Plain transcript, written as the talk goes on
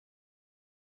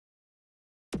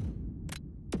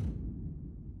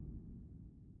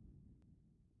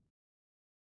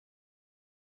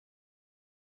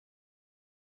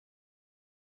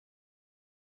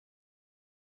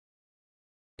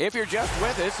If you're just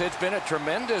with us, it's been a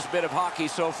tremendous bit of hockey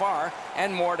so far,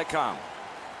 and more to come.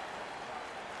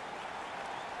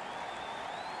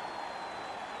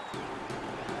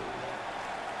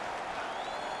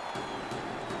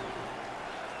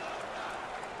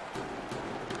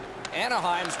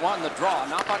 Anaheim's won the draw.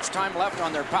 Not much time left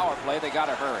on their power play. They got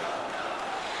to hurry.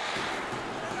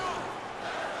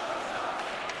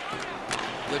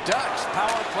 The Ducks'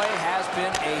 power play has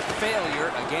been a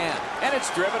failure again. And it's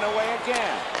driven away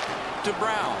again to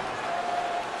Brown.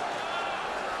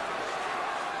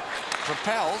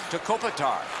 Propelled to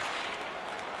Kopitar.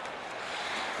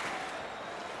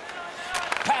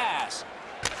 Pass.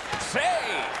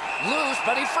 Save. Loose,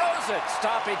 but he froze it.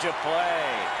 Stoppage of play.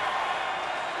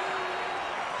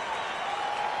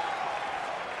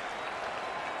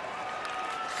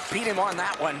 Beat him on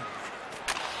that one.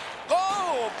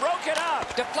 Oh, broke it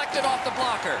up. Deflected off the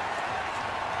blocker.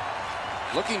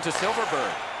 Looking to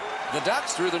Silverberg. The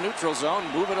Ducks through the neutral zone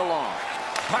move it along.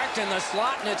 Parked in the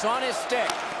slot, and it's on his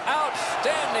stick.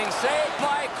 Outstanding save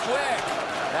by Quick.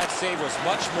 That save was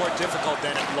much more difficult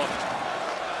than it looked.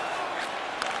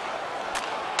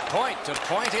 Point to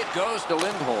point it goes to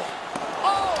Lindholm.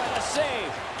 Oh, and a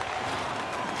save.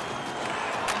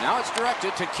 And now it's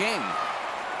directed to King.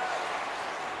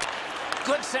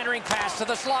 Good centering pass to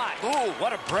the slot. Ooh,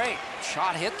 what a break.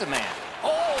 Shot hit the man.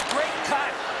 Oh, great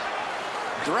cut.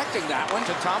 Directing that one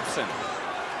to Thompson.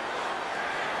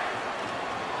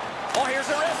 Oh, here's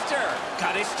a wrister.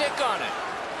 Got his stick on it.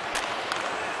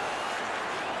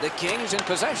 The Kings in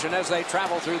possession as they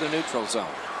travel through the neutral zone.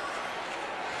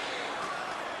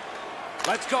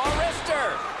 Let's go, a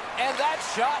wrister. And that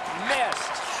shot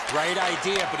missed. Great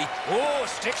idea, but he... Oh,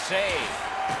 stick save.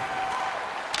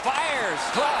 Fires,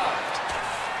 gloved.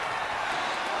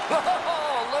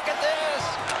 Oh, look at this.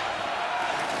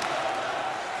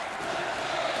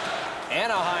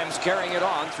 Anaheim's carrying it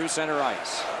on through center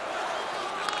ice.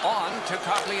 On to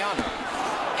Cogliano.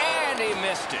 And he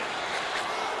missed it.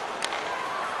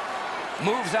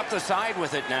 Moves up the side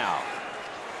with it now.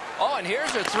 Oh, and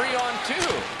here's a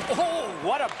 3-on-2. Oh,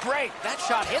 what a break. That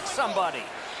shot hit somebody.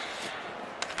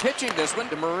 Pitching this one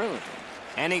to Maroon.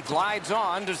 And he glides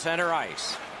on to center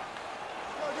ice.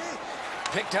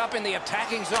 Picked up in the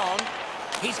attacking zone.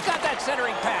 He's got that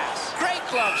centering pass. Great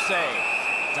glove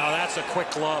save. Now that's a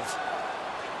quick glove.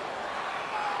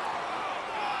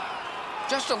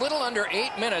 Just a little under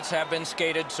 8 minutes have been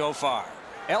skated so far.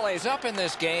 LA's up in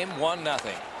this game 1-0.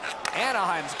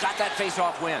 Anaheim's got that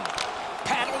face-off win.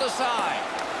 Paddled aside.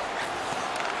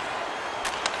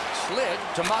 Slid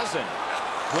to Muzzin.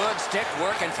 Good stick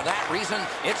work, and for that reason,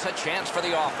 it's a chance for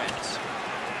the offense.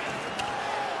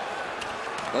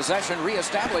 Possession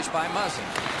reestablished by Muzzin.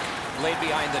 Laid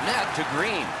behind the net to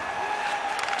Green.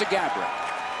 To Gabriel.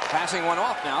 Passing one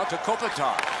off now to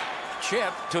Kopitar.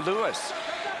 Chip to Lewis.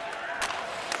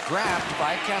 Grabbed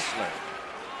by Kessler.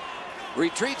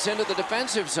 Retreats into the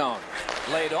defensive zone.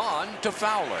 Laid on to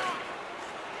Fowler.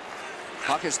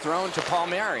 Puck is thrown to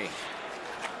Palmieri.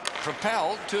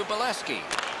 Propelled to Bolesky.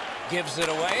 Gives it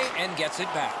away and gets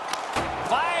it back.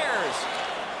 Fires!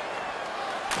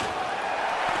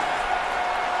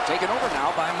 Taken over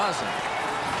now by Muzzin.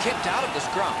 Kicked out of the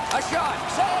scrum. A shot.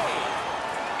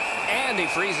 Save! And he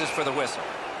freezes for the whistle.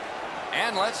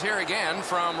 And let's hear again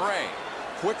from Ray.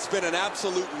 Quick's been an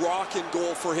absolute rock and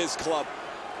goal for his club.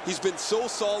 He's been so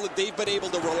solid, they've been able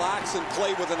to relax and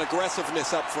play with an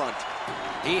aggressiveness up front.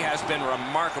 He has been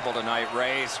remarkable tonight,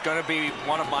 Ray. It's going to be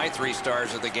one of my 3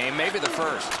 stars of the game, maybe the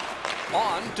first.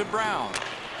 On to Brown.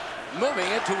 Moving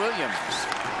it to Williams.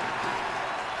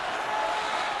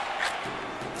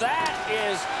 That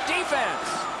is defense.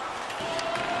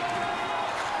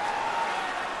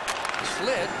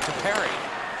 Slid to Perry.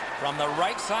 From the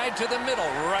right side to the middle,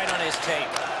 right on his tape.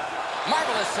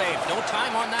 Marvelous save. No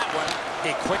time on that one.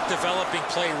 A quick developing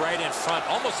play right in front.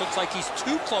 Almost looks like he's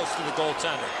too close to the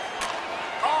goaltender.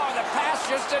 Oh, the pass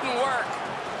just didn't work.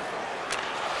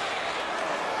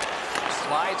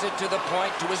 Slides it to the point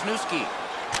to Wisniewski.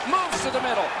 Moves to the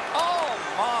middle. Oh,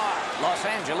 my. Los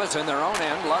Angeles in their own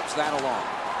end loves that along.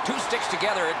 2 sticks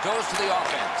together, it goes to the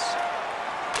offense.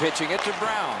 Pitching it to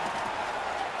Brown.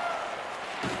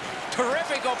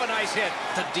 Terrific open ice hit.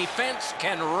 The defense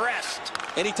can rest.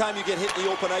 Anytime you get hit in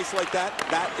the open ice like that,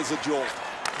 that is a jolt.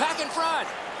 Back in front.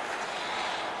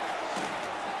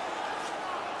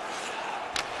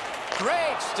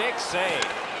 Great stick save.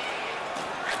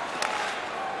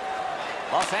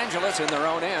 Los Angeles in their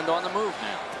own end on the move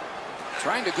now.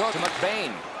 Trying to go to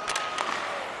McBain.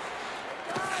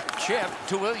 Chip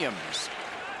to Williams.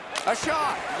 A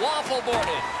shot. Waffle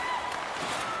boarded.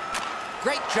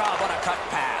 Great job on a cut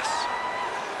pass.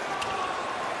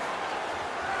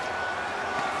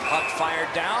 Puck fired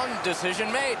down.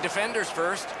 Decision made. Defenders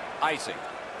first. Icing.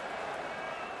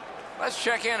 Let's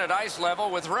check in at ice level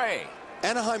with Ray.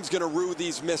 Anaheim's going to rue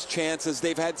these missed chances.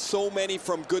 They've had so many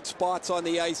from good spots on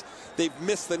the ice. They've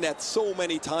missed the net so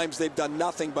many times. They've done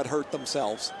nothing but hurt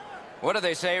themselves. What do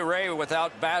they say, Ray?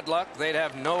 Without bad luck, they'd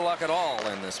have no luck at all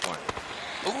in this one.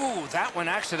 Ooh, that one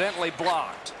accidentally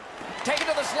blocked. Taken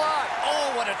to the slot.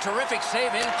 Oh, what a terrific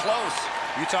save in close.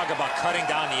 You talk about cutting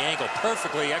down the angle.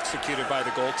 Perfectly executed by the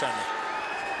goaltender.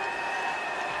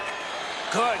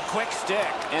 Good, quick stick.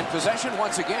 And possession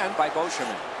once again by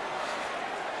Beauchemin.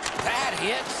 That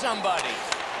hit somebody.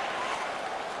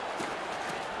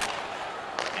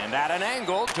 And at an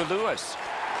angle to Lewis.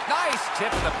 Nice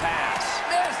tip of the pass.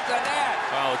 Missed the net.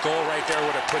 Well, a goal right there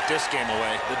would have put this game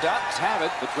away. The Ducks have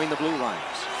it between the blue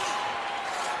lines.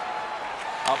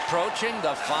 Approaching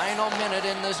the final minute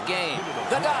in this game.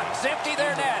 The Ducks empty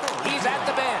their net. He's at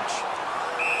the bench.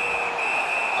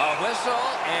 A whistle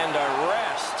and a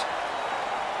rest.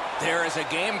 There is a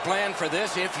game plan for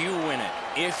this if you win it.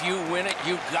 If you win it,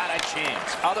 you've got a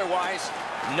chance. Otherwise,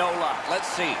 no luck. Let's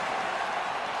see.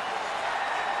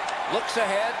 Looks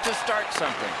ahead to start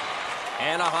something.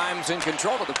 Anaheim's in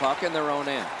control of the puck in their own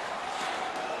end.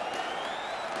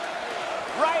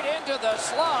 Right into the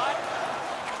slot.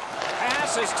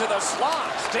 Passes to the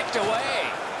slot. Sticked away.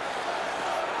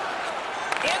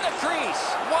 In the crease.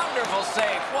 Wonderful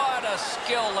save. What a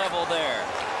skill level there.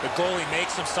 The goalie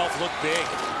makes himself look big.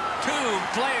 Two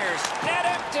players. Net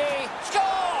empty. Score!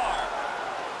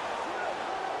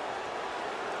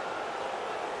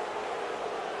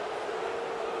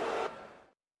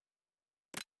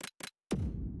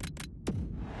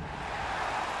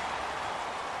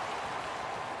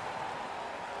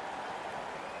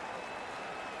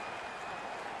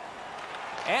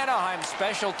 Anaheim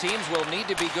special teams will need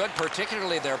to be good,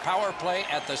 particularly their power play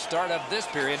at the start of this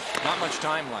period. Not much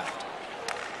time left.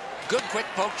 Good quick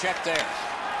poke check there.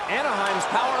 Anaheim's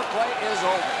power play is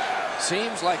over.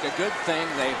 Seems like a good thing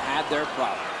they've had their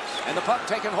problems. And the puck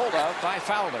taken hold of by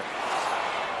Fowler.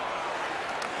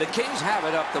 The Kings have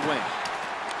it up the wing.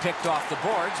 Picked off the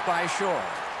boards by Shore.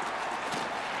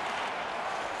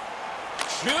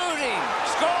 Shooting!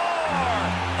 Score!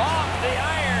 Off the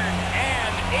iron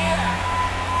and in!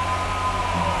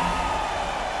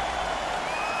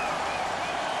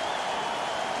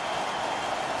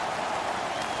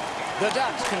 The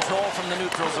Ducks control from the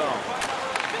neutral zone.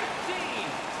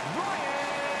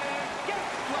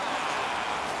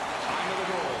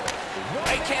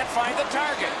 They can't find the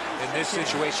target. In this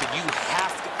situation, you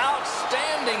have to.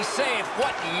 Outstanding save.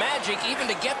 What magic even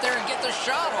to get there and get the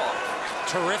shot off.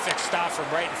 Terrific stop from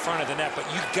right in front of the net, but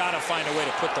you've got to find a way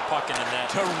to put the puck in the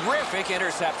net. Terrific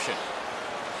interception.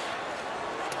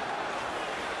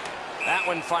 That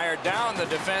one fired down. The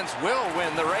defense will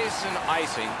win the race, and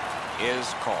icing is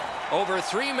called. Over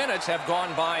 3 minutes have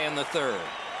gone by in the third.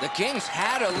 The Kings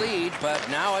had a lead, but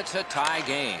now it's a tie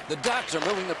game. The Ducks are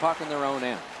moving the puck in their own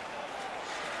end.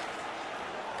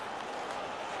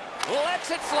 Lets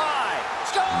it fly.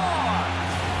 Score!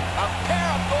 A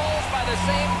pair of goals by the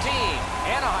same team.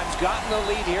 Anaheim's gotten the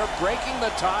lead here, breaking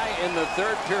the tie in the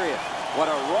third period.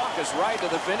 What a raucous ride to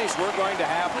the finish we're going to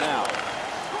have now.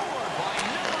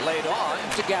 Laid on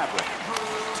to Gabrick.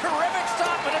 Terrific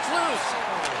stop, but it's loose.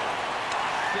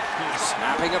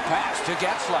 Snapping a pass to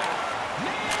Getzlaff.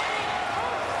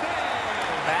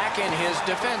 Back in his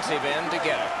defensive end to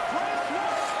get it.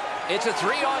 It's a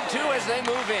 3-on-2 as they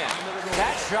move in.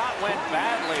 That shot went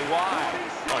badly wide.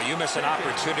 Oh, you miss an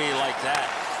opportunity like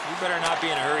that. You better not be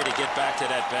in a hurry to get back to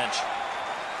that bench.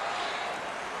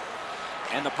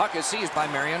 And the puck is seized by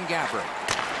Marion Gabrick.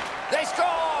 They score!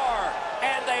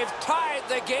 And they've tied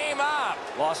the game up.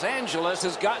 Los Angeles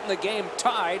has gotten the game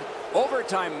tied.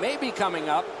 Overtime may be coming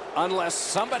up unless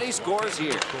somebody scores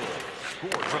here.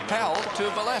 Propelled to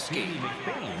Valesky.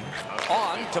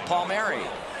 On to Palmieri.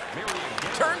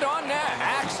 Turned on net.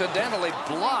 Accidentally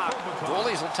blocked.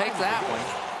 Goalies will take that one.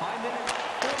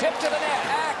 Tip to the net.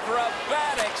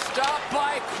 Acrobatic stop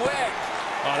by Quick.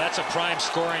 Oh, that's a prime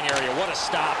scoring area. What a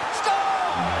stop. Score!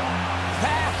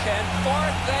 Back and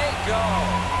forth they go.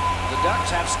 The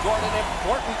Ducks have scored an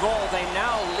important goal. They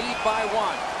now lead by 1.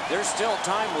 There's still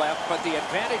time left, but the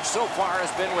advantage so far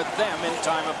has been with them in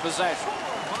time of possession.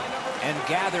 And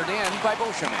gathered in by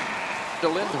Beauchemin. To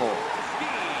Lindholm.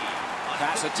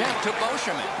 Pass attempt to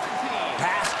Beauchemin.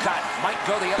 Pass cut. Might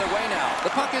go the other way now.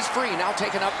 The puck is free. Now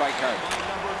taken up by Carter.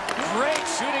 Great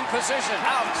shooting position.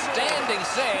 Outstanding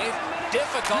save.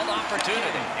 Difficult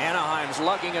opportunity. Anaheim's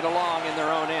lugging it along in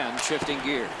their own end, shifting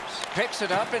gears. Picks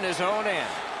it up in his own end.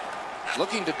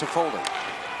 Looking to Toffoli.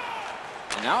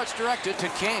 And now it's directed to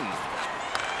King.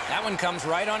 That one comes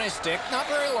right on his stick. Not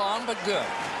very long, but good.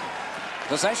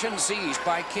 Possession seized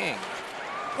by King.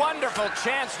 Wonderful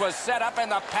chance was set up,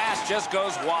 and the pass just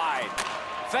goes wide.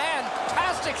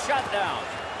 Fantastic shutdown.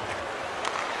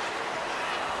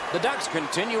 The Ducks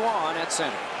continue on at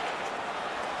center.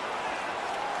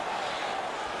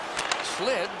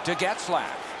 Slid to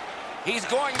Getzlaff. He's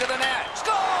going to the net.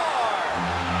 Score!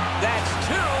 That's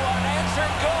 2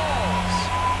 unanswered goals.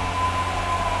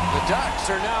 The Ducks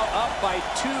are now up by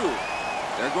 2.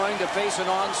 They're going to face an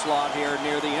onslaught here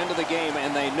near the end of the game,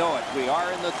 and they know it. We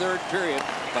are in the third period,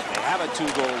 but they have a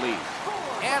 2-goal lead.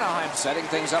 Anaheim setting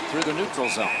things up through the neutral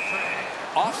zone.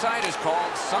 Offside is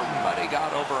called. Somebody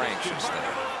got over anxious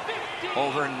there.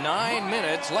 Over 9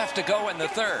 minutes left to go in the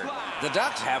third. The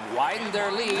Ducks have widened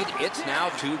their lead. It's now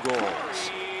 2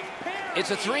 goals.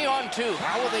 It's a 3-on-2.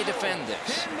 How will they defend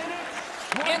this?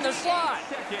 In the slot.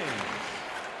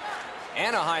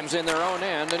 Anaheim's in their own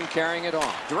end and carrying it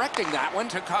on. Directing that one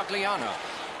to Cogliano.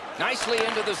 Nicely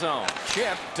into the zone.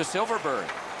 Chip to Silverberg.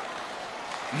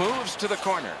 Moves to the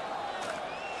corner.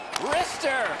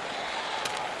 Wrister.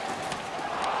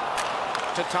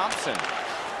 To Thompson.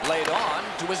 Laid on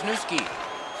to Wisniewski.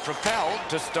 Propelled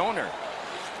to Stoner.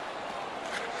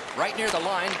 Right near the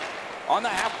line. On the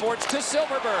half boards to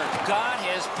Silverberg. Got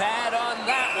his pad on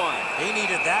that one. He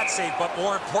needed that save, but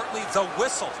more importantly, the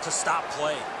whistle to stop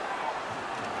play.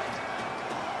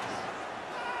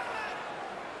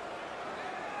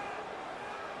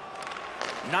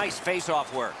 Nice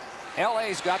face-off work.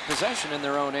 LA's got possession in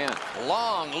their own end.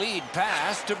 Long lead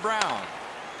pass to Brown.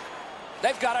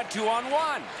 They've got a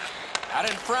 2-on-1. Out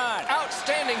in front.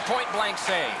 Outstanding point-blank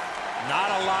save.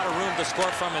 Not a lot of room to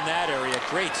score from in that area.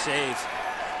 Great save.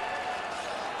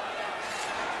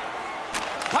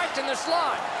 Piked in the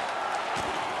slot.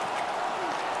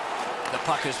 The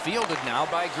puck is fielded now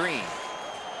by Green.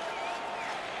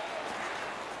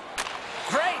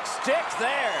 Great stick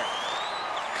there.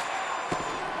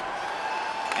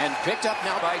 And picked up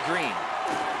now by Green.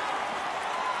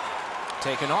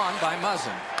 Taken on by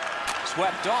Muzzin.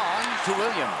 Swept on to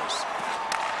Williams.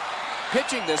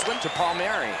 Pitching this one to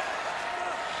Palmieri.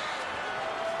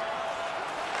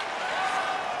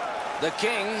 The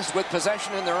Kings with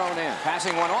possession in their own end.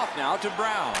 Passing one off now to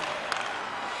Brown.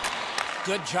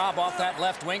 Good job off that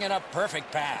left wing and a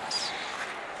perfect pass.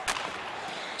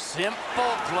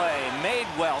 Simple play, made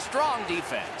well, strong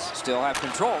defense. Still have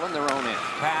control in their own end.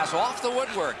 Pass off the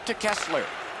woodwork to Kessler.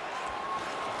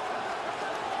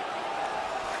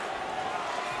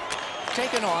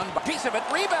 Taken on, piece of it,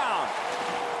 rebound.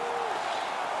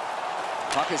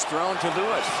 Puck is thrown to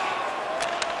Lewis.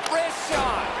 Wrist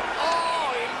shot.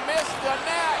 Oh, he missed the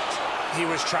net. He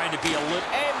was trying to be a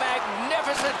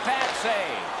magnificent pad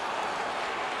save.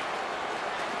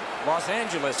 Los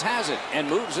Angeles has it and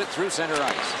moves it through center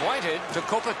ice. Pointed to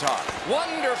Kopitar.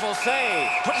 Wonderful save.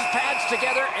 Put his pads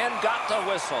together and got the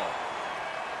whistle.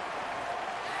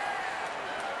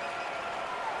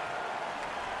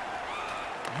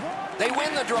 They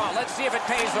win the draw. Let's see if it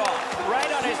pays off. Right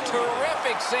on his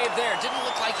terrific save there. Didn't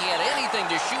look like he had anything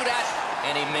to shoot at,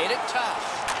 and he made it tough.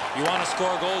 You want to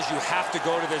score goals, you have to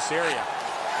go to this area.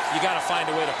 You got to find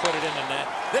a way to put it in the net.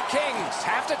 The Kings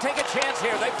have to take a chance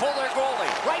here. They pull their goalie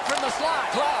right from the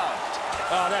slot. Gloved.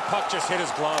 Oh, that puck just hit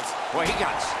his glove. Well, he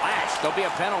got slashed. There'll be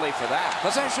a penalty for that.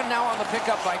 Possession now on the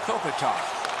pickup by Kopitar.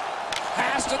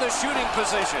 Pass to the shooting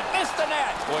position. Missed the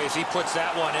net. Boy, if he puts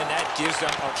that one in, that gives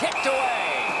them a... Kicked away.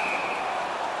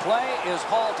 Play is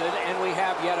halted, and we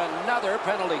have yet another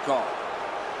penalty call.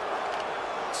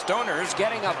 Stoner's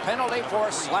getting a penalty for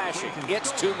slashing.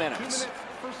 It's 2 minutes.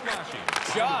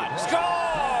 Shot. Score!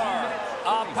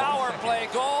 A power play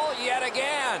goal yet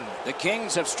again. The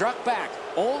Kings have struck back,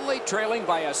 only trailing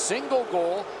by a single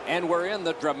goal, and we're in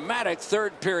the dramatic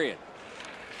third period.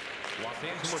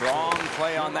 Strong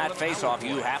play on that faceoff.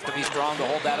 You have to be strong to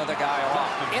hold that other guy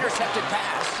off. Intercepted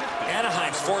pass.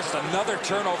 Anaheim's forced another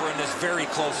turnover in this very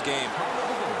close game.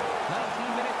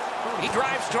 He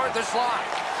drives toward the slot.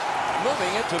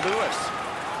 Moving it to Lewis.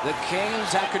 The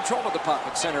Kings have control of the puck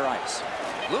at center ice.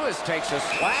 Lewis takes a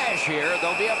slash here.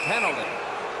 There'll be a penalty.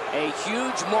 A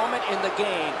huge moment in the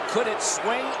game. Could it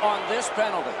swing on this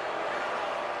penalty?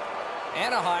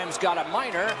 Anaheim's got a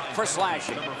minor for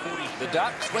slashing. The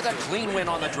Ducks with a clean win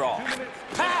on the draw.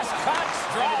 Pass cut,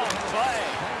 strong play.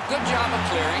 Good job of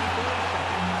clearing.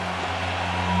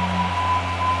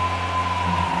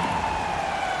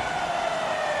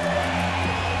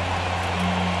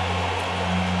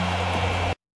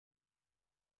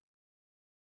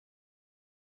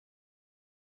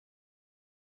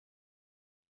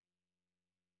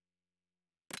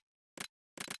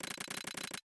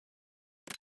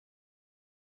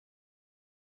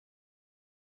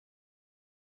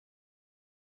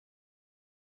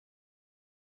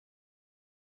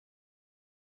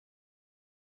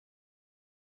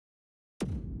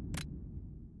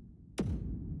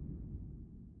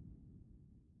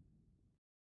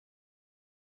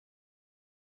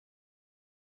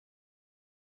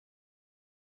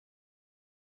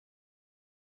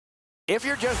 If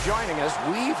you're just joining us,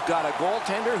 we've got a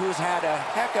goaltender who's had a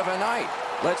heck of a night.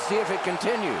 Let's see if it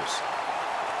continues.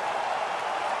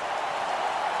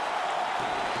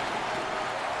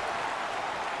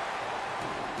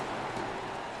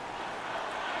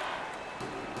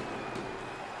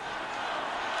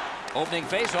 Opening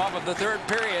faceoff of the third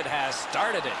period has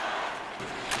started it.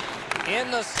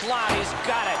 In the slot, he's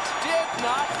got it. Did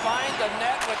not find the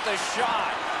net with the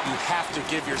shot. You have to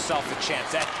give yourself a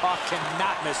chance. That puck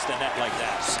cannot miss the net like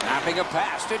that. Snapping a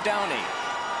pass to Downey.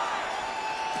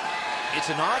 It's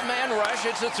an odd man rush.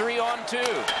 It's a 3-on-2.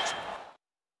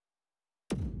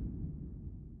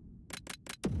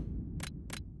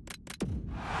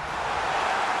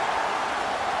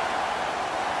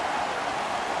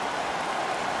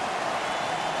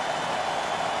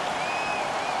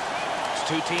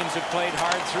 Two teams have played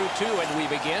hard through 2, and we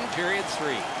begin period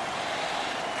 3.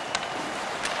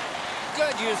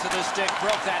 Good use of the stick,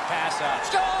 broke that pass up.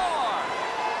 Score!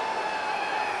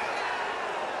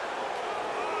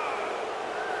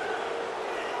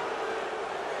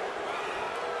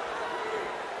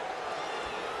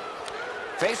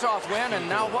 Face-off win, and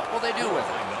now what will they do with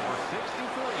it?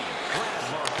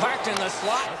 Parked in the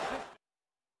slot.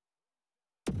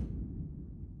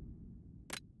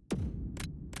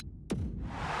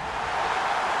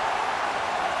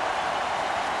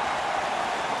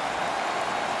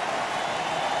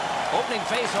 Opening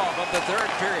face-off of the third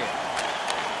period.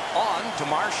 On to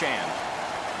Marchand.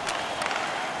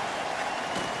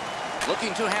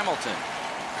 Looking to Hamilton.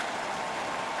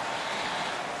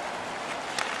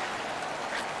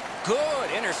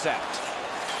 Good intercept.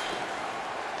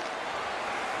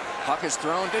 Puck is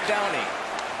thrown to Downey.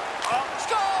 Oh,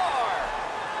 score!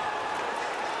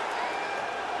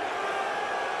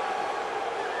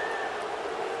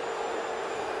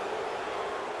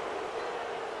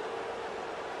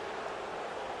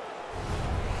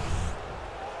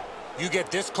 You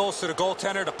get this close to the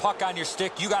goaltender, the puck on your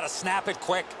stick, you got to snap it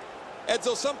quick.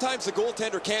 Edzo, sometimes the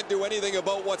goaltender can't do anything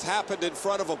about what's happened in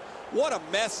front of him. What a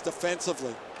mess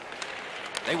defensively.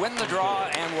 They win the draw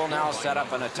and will now set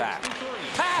up an attack.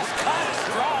 Pass cut,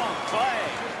 strong play.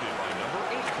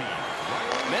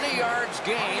 Many yards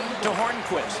gained to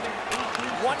Hornquist.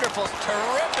 Wonderful,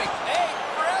 terrific,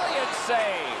 brilliant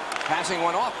save. Passing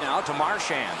one off now to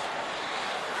Marchand.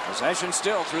 Possession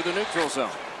still through the neutral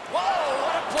zone. Whoa,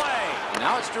 what a play!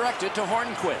 Now it's directed to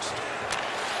Hornquist.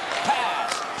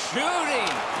 Pass,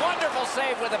 shooting, wonderful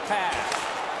save with a pass.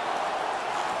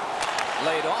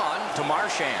 Laid on to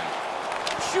Marchand.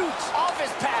 Shoots off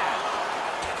his pad.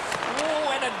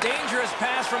 Oh, and a dangerous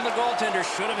pass from the goaltender.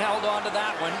 Should have held on to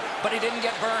that one, but he didn't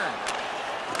get burned.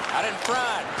 Out in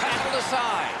front, paddled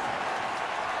aside.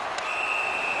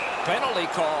 Penalty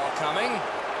call coming.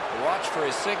 Watch for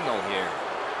his signal here.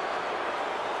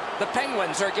 The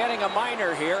Penguins are getting a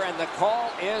minor here, and the call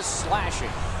is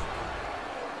slashing.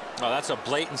 Oh, that's a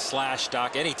blatant slash,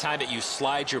 Doc. Anytime that you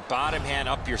slide your bottom hand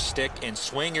up your stick and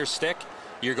swing your stick,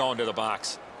 you're going to the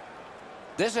box.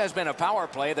 This has been a power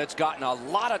play that's gotten a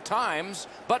lot of times,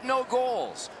 but no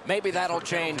goals. Maybe that'll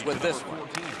change with this one.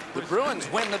 The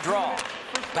Bruins win the draw.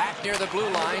 Back near the blue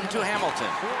line to Hamilton.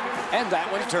 And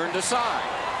that one turned aside.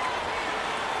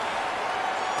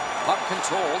 Puck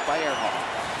controlled by Earhart.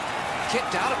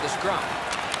 Kicked out of the scrum.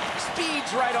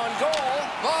 Speeds right on goal.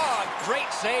 Oh, great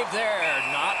save there.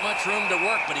 Not much room to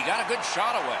work, but he got a good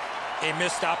shot away. A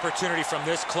missed opportunity from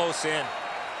this close in.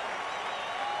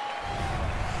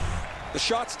 The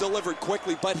shot's delivered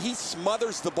quickly, but he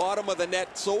smothers the bottom of the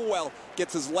net so well.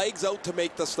 Gets his legs out to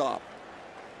make the stop.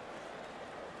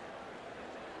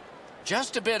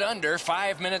 Just a bit under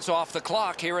 5 minutes off the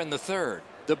clock here in the third.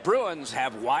 The Bruins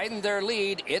have widened their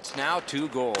lead. It's now 2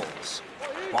 goals.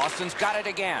 Boston's got it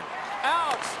again.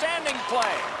 Outstanding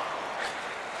play.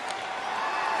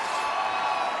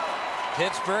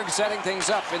 Pittsburgh setting things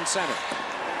up in center.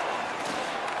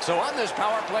 So on this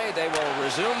power play, they will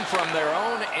resume from their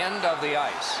own end of the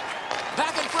ice.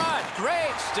 Back in front.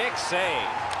 Great stick save.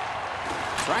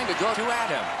 Trying to go to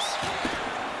Adams.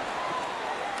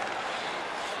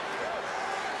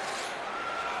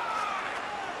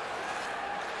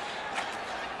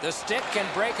 The stick can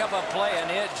break up a play, and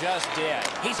it just did.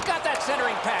 He's got that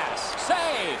centering pass.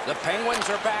 Save. The Penguins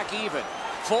are back even.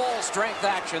 Full strength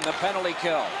action, the penalty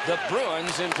kill. The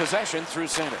Bruins in possession through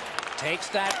center. Takes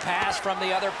that pass from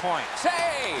the other point.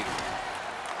 Save.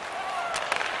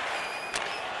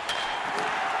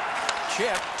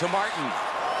 Chip to Martin.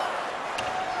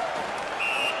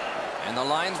 And the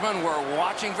linesmen were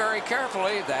watching very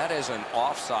carefully. That is an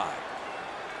offside.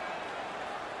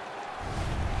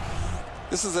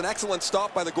 This is an excellent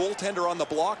stop by the goaltender on the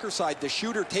blocker side. The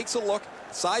shooter takes a look,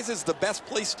 sizes the best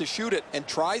place to shoot it, and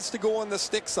tries to go on the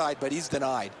stick side, but he's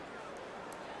denied.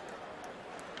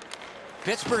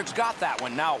 Pittsburgh's got that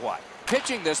one. Now what?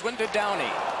 Pitching this one to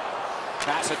Downey.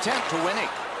 Pass attempt to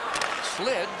Winnick.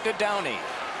 Slid to Downey.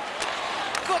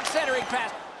 Good centering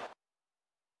pass.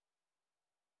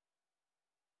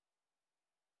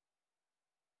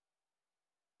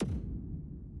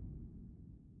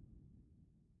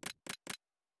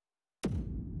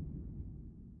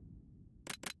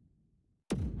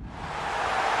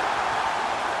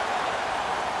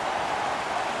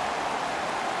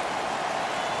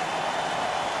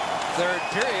 Third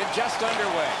period just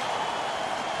underway.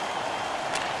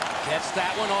 Gets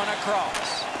that one on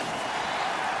across.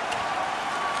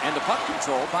 And the puck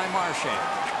control by Marchand.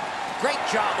 Great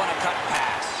job on a cut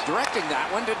pass. Directing that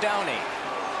one to Downey.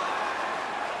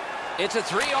 It's a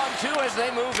 3-on-2 as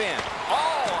they move in.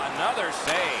 Oh, another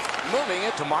save. Moving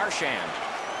it to Marchand.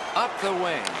 Up the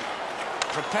wing.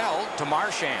 Propelled to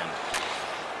Marchand.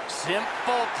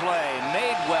 Simple play.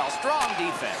 Made well. Strong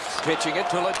defense. Pitching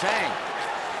it to Letang.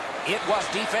 It was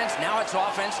defense, now it's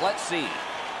offense. Let's see.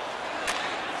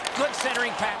 Good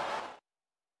centering pass.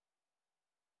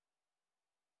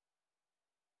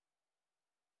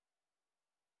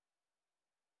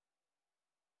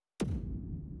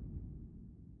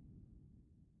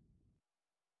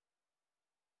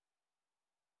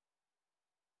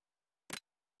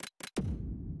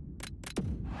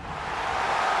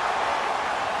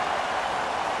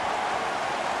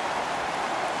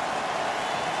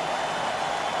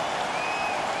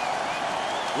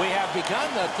 We have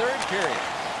begun the third period.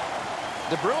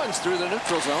 The Bruins through the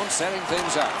neutral zone, setting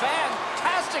things up.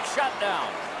 Fantastic shutdown.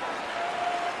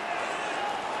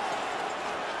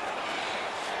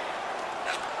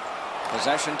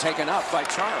 Possession taken up by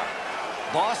Chara.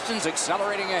 Boston's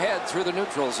accelerating ahead through the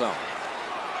neutral zone.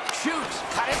 Shoots,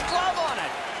 got his glove on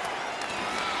it.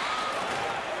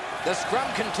 The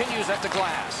scrum continues at the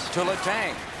glass to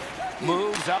Letang.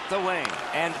 Moves up the wing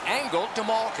and angled to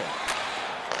Malkin.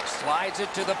 Slides it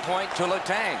to the point to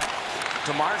Letang.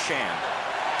 To Marchand.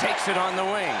 Takes it on the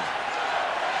wing.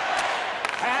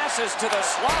 Passes to the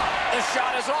slot. The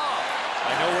shot is off.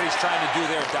 I know what he's trying to do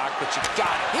there, Doc, but you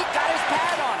got it. He got his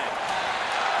pad on it.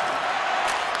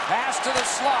 Pass to the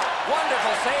slot.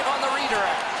 Wonderful save on the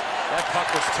redirect. That puck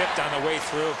was tipped on the way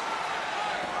through.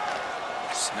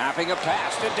 Snapping a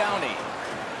pass to Downey.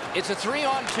 It's a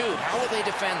 3-on-2. How will they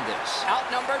defend this?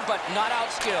 Outnumbered, but not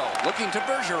outskilled. Looking to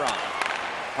Bergeron.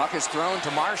 Puck is thrown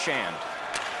to Marchand.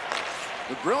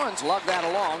 The Bruins lug that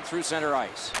along through center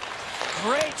ice.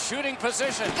 Great shooting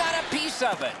position. Got a piece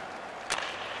of it.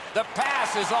 The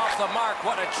pass is off the mark.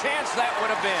 What a chance that would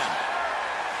have been.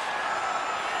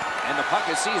 And the puck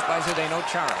is seized by Zdeno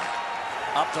Chara.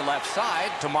 Up the left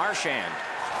side to Marchand.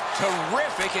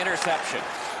 Terrific interception.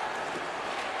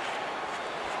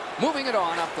 Moving it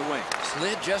on up the wing.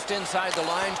 Slid just inside the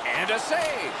lines and a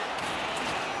save.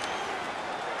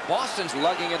 Boston's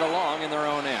lugging it along in their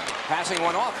own end. Passing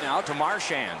one off now to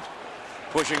Marchand.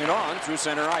 Pushing it on through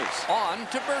center ice. On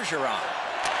to Bergeron.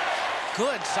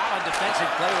 Good, solid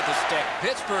defensive play with the stick.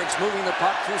 Pittsburgh's moving the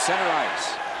puck through center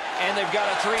ice. And they've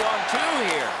got a 3-on-2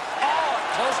 here. Oh, a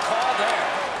close call there.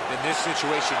 In this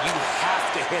situation, you have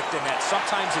to hit the net.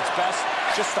 Sometimes it's best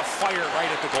just to fire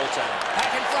right at the goaltender.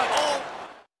 Back in front. Oh!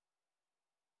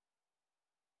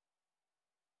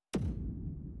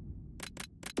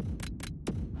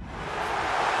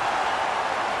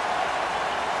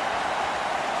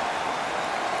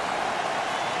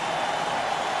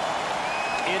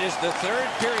 It is the third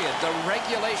period, the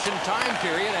regulation time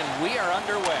period, and we are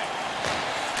underway.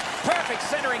 Perfect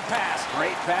centering pass.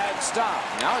 Great pad stop.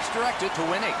 Now it's directed to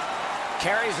Winnick.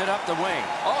 Carries it up the wing.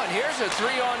 Oh, and here's a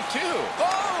 3-on-2.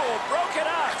 Oh, broke it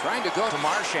up. Trying to go to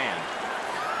Marchand.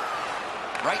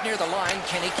 Right near the line.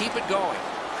 Can he keep it going?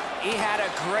 He had a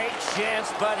great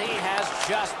chance, but he has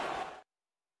just...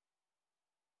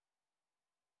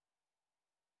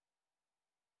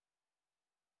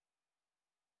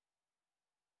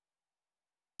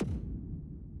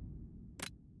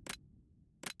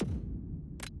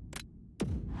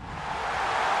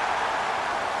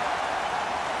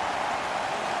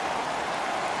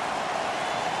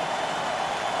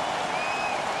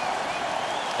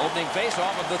 Opening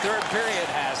faceoff of the third period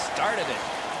has started it.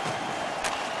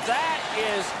 That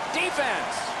is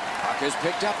defense. Puck is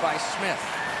picked up by Smith.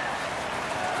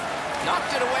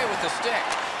 Knocked it away with the stick.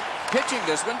 Pitching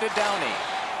this one to Downey.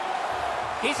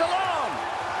 He's alone.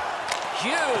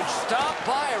 Huge stop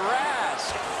by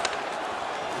Rask.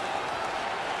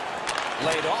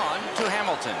 Laid on to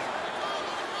Hamilton.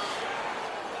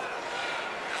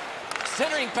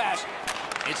 centering pass.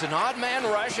 It's an odd man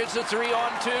rush. It's a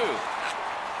 3-on-2.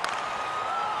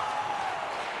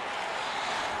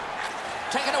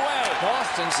 Taken away.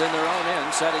 Boston's in their own end,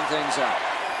 setting things up.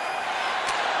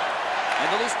 And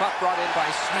the loose puck brought in by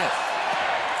Smith.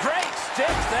 Great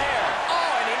stick there.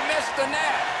 Oh, and he missed the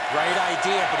net. Right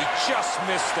idea, but he just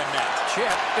missed the net.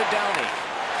 Chip to Downey.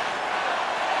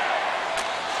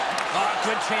 Oh,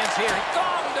 good chance here.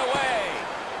 Gonged away.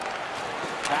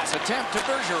 Pass attempt to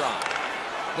Bergeron.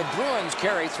 The Bruins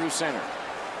carry through center.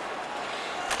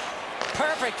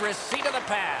 Perfect receipt of the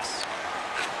pass.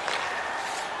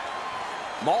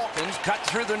 Malkin's cut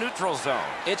through the neutral zone.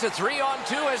 It's a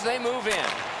 3-on-2 as they move in.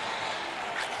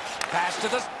 Pass to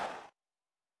the...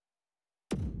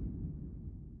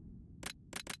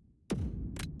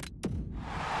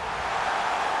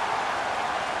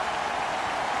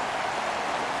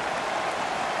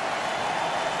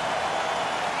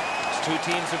 Two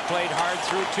teams have played hard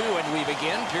through two, and we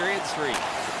begin period 3.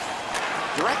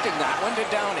 Directing that one to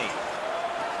Downey.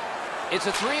 It's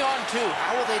a 3-on-2.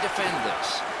 How will they defend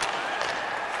this?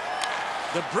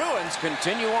 The Bruins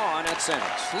continue on at center.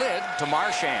 Slid to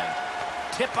Marchand.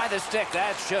 Tipped by the stick.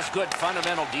 That's just good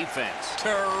fundamental defense.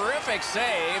 Terrific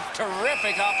save.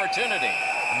 Terrific opportunity.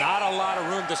 Not a lot of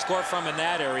room to score from in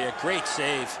that area. Great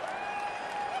save.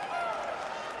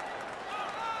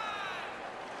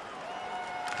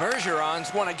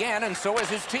 Bergeron's won again, and so is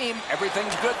his team.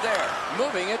 Everything's good there.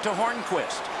 Moving it to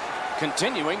Hornquist.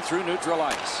 Continuing through neutral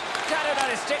ice. Got it on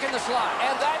his stick in the slot,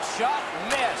 and that shot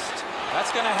missed.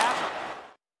 That's going to happen.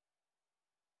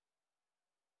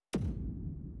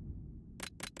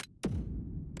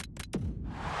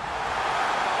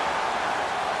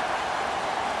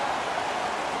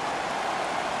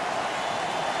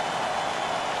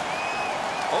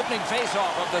 Opening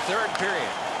face-off of the third period.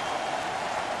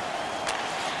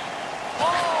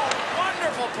 Oh,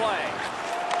 wonderful play.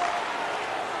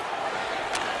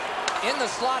 In the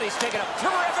slot, he's taken a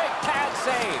terrific pad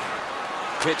save.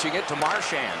 Pitching it to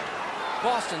Marchand.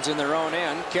 Boston's in their own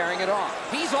end, carrying it off.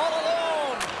 He's all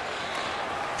alone.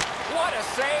 What a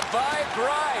save by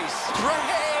Greiss.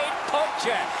 Great poke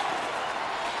check.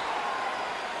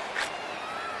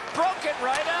 Broke it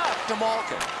right up to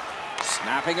Malkin.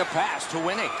 Snapping a pass to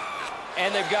Winning.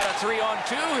 And they've got a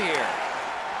 3-on-2 here.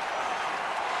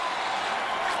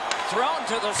 Thrown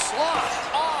to the slot,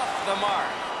 off the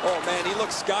mark. Oh, man, he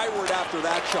looked skyward after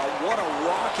that shot. What a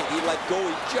rocket he let go.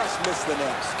 He just missed the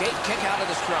net. Skate kick out of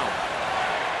the scrum.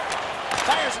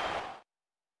 Fires.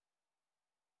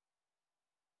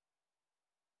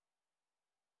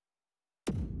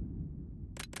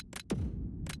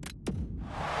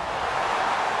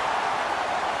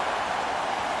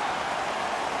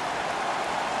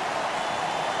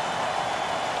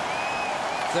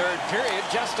 Third period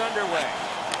just underway.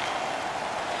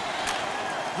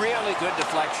 Really good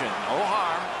deflection. No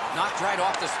harm. Knocked right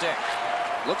off the stick.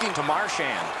 Looking to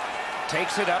Marchand.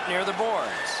 Takes it up near the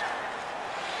boards.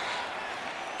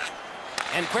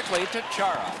 And quickly to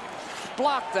Chara.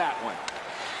 Blocked that one.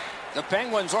 The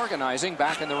Penguins organizing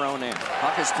back in their own end.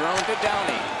 Puck is thrown to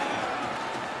Downey.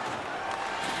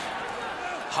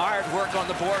 Hard work on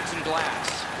the boards and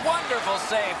glass. Wonderful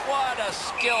save. What a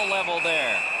skill level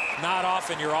there. Not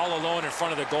often you're all alone in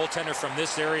front of the goaltender from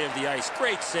this area of the ice.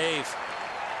 Great save.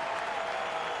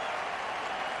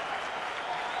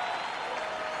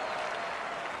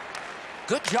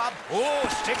 Good job. Oh,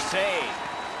 stick save.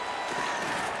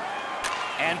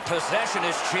 And possession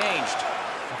has changed.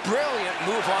 Brilliant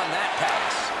move on that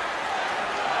pass.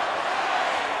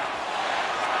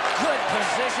 Good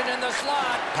position in the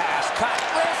slot. Pass cut.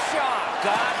 Wrist shot.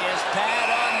 Got his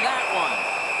pad on that one.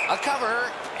 A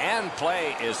cover, and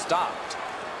play is stopped.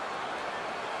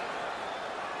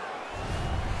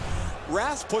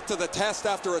 Rath put to the test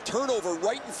after a turnover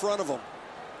right in front of him.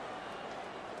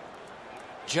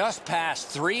 Just past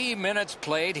 3 minutes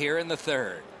played here in the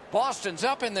third. Boston's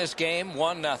up in this game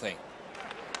 1-0.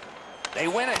 They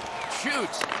win it.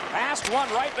 Shoots. Past one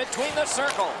right between the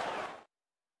circle.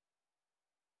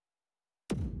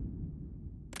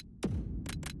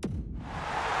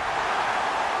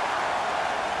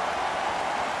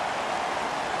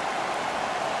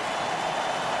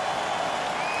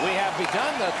 We have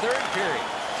begun the third period.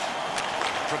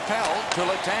 Propelled to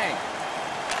Letang.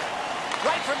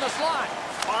 Right from the slot.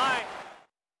 Fine.